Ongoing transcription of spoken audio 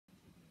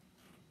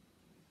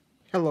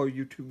Hello,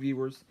 YouTube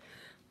viewers.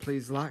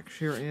 Please like,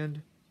 share,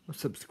 and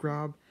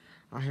subscribe.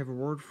 I have a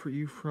word for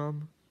you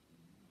from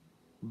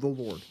the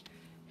Lord.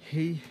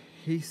 He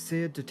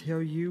said to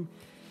tell you,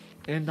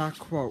 and I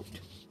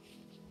quote,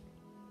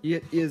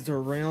 "It is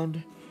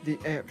around the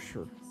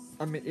rapture.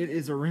 It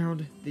is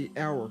around the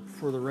hour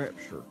for the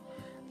rapture.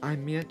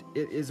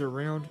 It is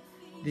around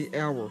the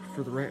hour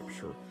for the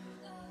rapture."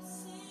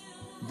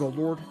 The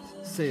Lord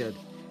said,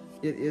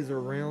 "It is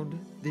around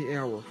the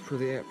hour for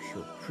the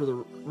rapture." For the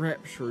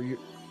rapture,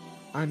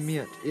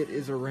 it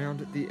is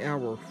around the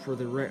hour for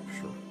the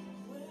rapture.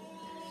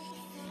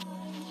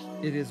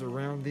 It is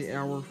around the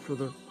hour for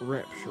the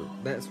rapture.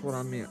 That's what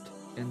I meant,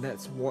 and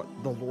that's what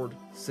the Lord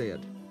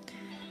said.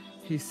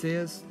 He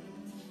says,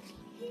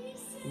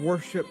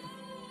 "Worship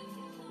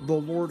the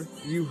Lord,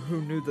 you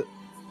who knew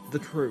the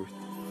truth."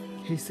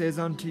 He says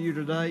unto you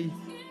today,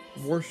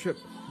 "Worship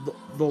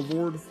the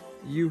Lord,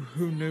 you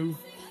who knew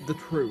the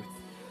truth,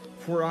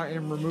 for I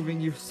am removing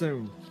you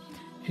soon."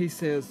 He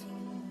says,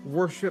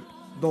 "Worship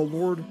the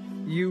Lord,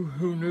 you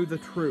who knew the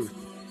truth."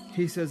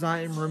 He says,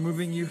 "I am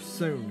removing you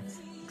soon,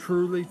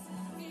 truly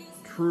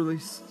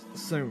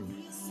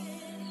soon."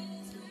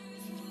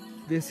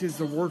 This is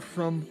the word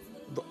from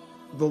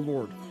the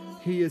Lord.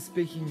 He is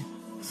speaking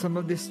some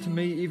of this to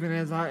me even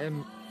as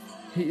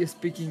He is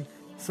speaking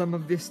some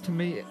of this to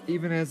me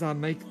even as I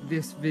make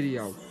this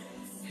video.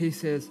 He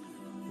says,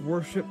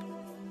 "Worship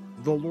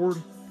the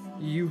Lord,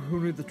 you who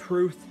knew the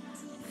truth,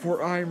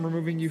 for I am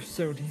removing you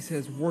soon." He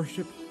says,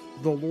 "Worship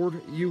the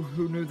Lord, you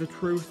who knew the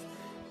truth,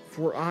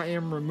 for I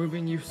am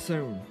removing you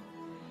soon."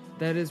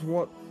 That is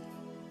what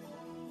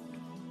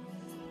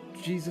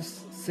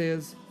Jesus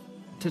says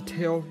to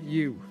tell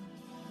you.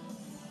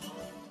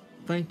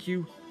 Thank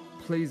you.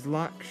 Please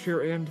like, share,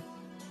 and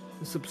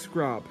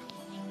subscribe.